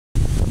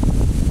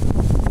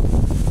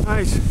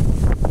Right,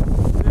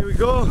 here we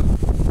go.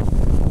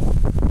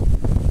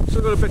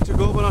 Still got a bit to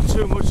go, but not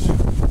too much.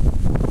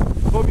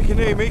 Hope you can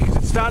hear me because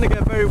it's starting to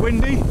get very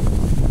windy.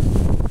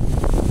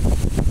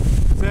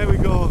 There we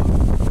go.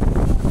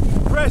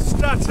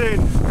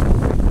 Prestatyn!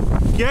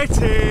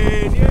 Get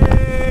in!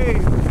 Yay!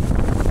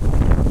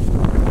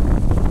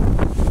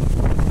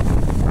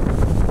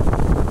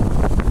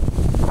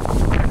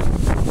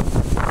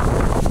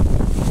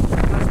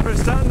 That's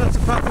Prestatyn, that's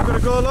the path we're going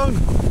to go along.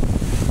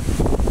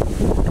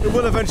 It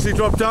will eventually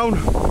drop down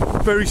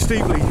very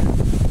steeply. See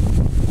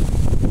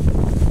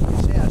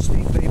how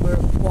steeply? We're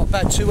what,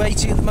 about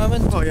 280 at the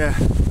moment? Oh yeah.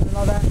 Something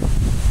like that.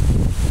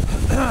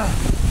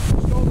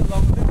 Stroll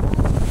along a bit.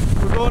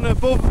 We're going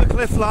above the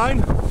cliff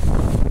line.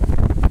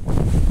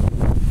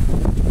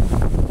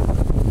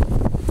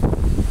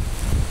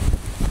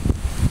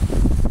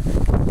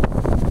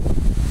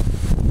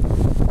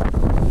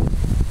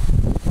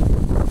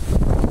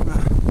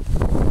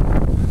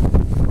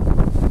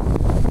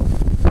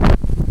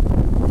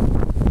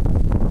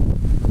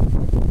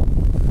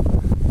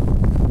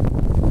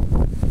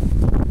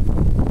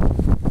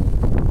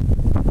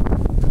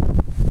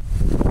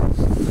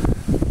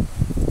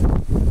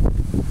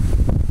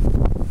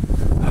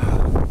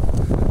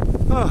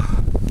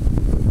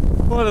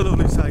 What a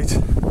lovely sight.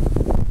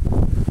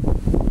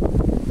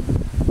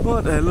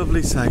 What a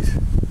lovely sight.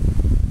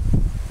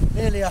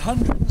 Nearly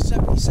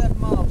 177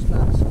 miles,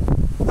 Matt.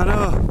 I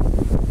know.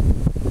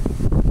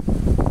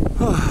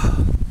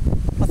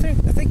 I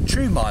think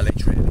true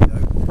mileage really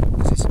though,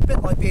 because it's a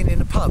bit like being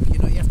in a pub, you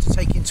know, you have to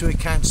take into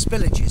account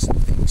spillages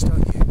and things,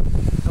 don't you?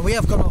 And we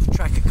have gone off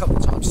track a couple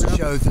of times to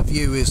show the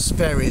view is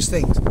various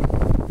things.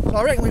 So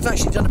I reckon we've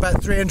actually done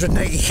about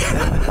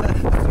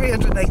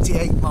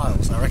 388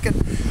 miles, I reckon.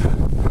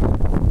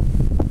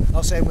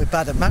 Not saying we're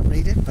bad at map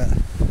reading, but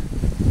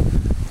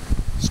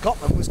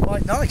Scotland was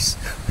quite nice.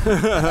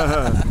 Get in.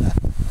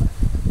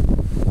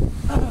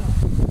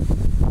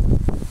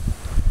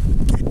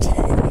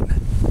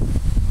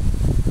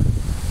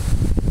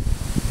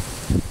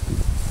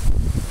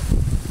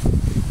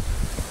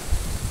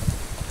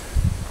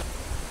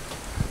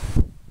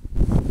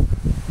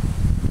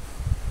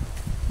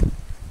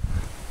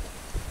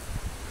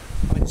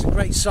 I mean, it's a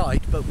great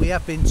site, but we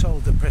have been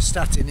told that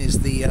Prestatyn is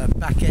the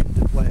back end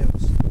of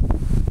Wales.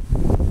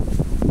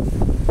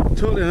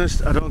 Totally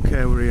honest, I don't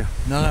care where you.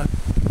 No,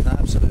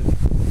 absolutely.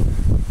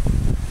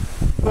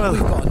 Well,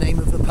 we've got a name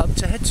of the pub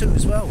to head to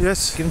as well.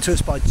 Yes. Given to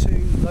us by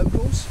two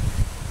locals.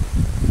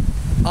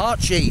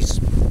 Archie's.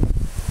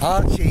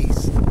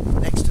 Archie's.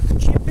 Next to the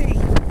Chippy.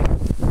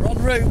 We're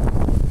en route.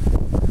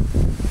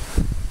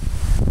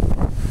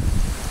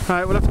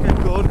 Right, we'll have to get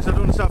going because I don't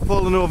want to start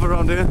falling over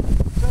around here.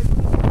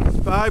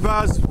 Bye,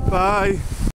 Baz. Bye.